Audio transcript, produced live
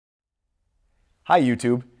Hi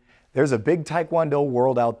YouTube! There's a big Taekwondo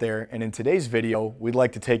world out there, and in today's video, we'd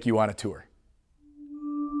like to take you on a tour.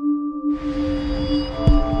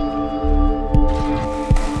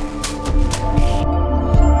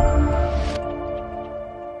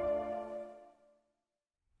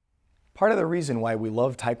 Part of the reason why we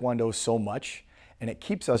love Taekwondo so much, and it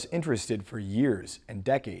keeps us interested for years and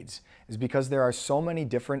decades, is because there are so many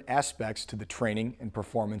different aspects to the training and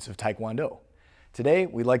performance of Taekwondo. Today,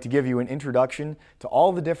 we'd like to give you an introduction to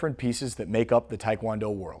all the different pieces that make up the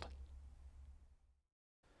Taekwondo world.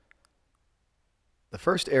 The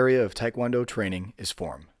first area of Taekwondo training is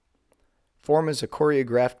form. Form is a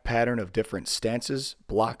choreographed pattern of different stances,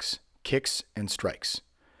 blocks, kicks, and strikes.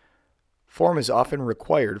 Form is often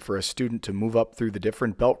required for a student to move up through the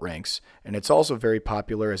different belt ranks, and it's also very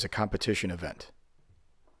popular as a competition event.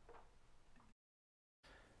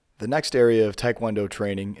 The next area of Taekwondo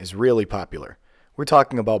training is really popular. We're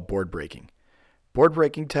talking about board breaking. Board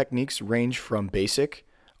breaking techniques range from basic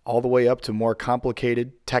all the way up to more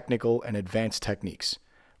complicated, technical, and advanced techniques.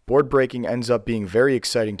 Board breaking ends up being very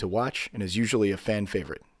exciting to watch and is usually a fan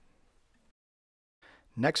favorite.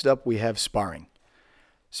 Next up, we have sparring.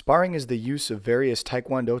 Sparring is the use of various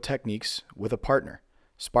Taekwondo techniques with a partner.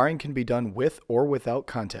 Sparring can be done with or without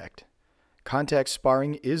contact. Contact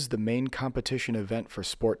sparring is the main competition event for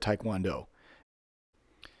sport Taekwondo.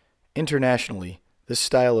 Internationally, this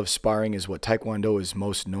style of sparring is what Taekwondo is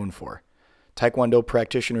most known for. Taekwondo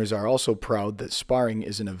practitioners are also proud that sparring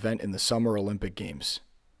is an event in the Summer Olympic Games.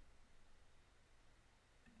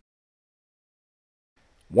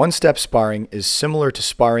 One-step sparring is similar to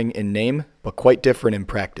sparring in name, but quite different in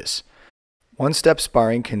practice. One-step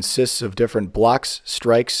sparring consists of different blocks,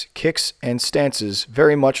 strikes, kicks, and stances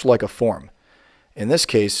very much like a form. In this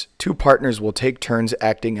case, two partners will take turns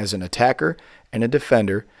acting as an attacker and a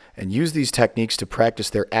defender and use these techniques to practice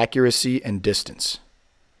their accuracy and distance.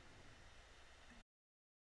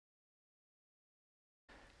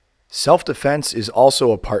 Self-defense is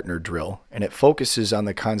also a partner drill, and it focuses on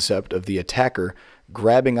the concept of the attacker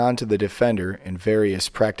grabbing onto the defender in various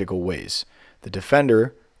practical ways. The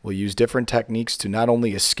defender will use different techniques to not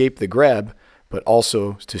only escape the grab, but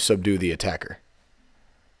also to subdue the attacker.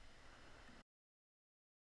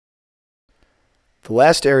 The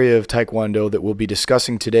last area of Taekwondo that we'll be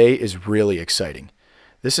discussing today is really exciting.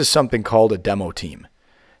 This is something called a demo team.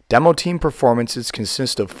 Demo team performances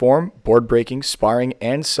consist of form, board breaking, sparring,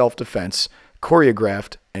 and self-defense,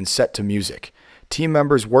 choreographed and set to music. Team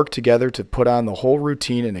members work together to put on the whole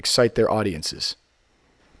routine and excite their audiences.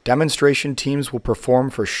 Demonstration teams will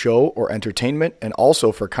perform for show or entertainment and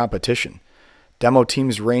also for competition. Demo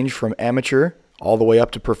teams range from amateur all the way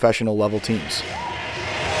up to professional level teams.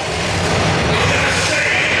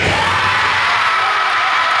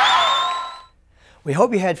 We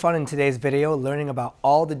hope you had fun in today's video learning about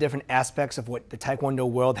all the different aspects of what the Taekwondo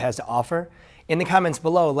world has to offer. In the comments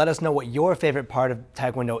below, let us know what your favorite part of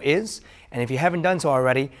Taekwondo is. And if you haven't done so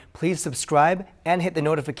already, please subscribe and hit the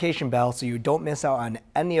notification bell so you don't miss out on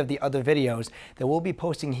any of the other videos that we'll be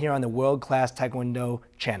posting here on the World Class Taekwondo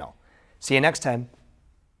channel. See you next time.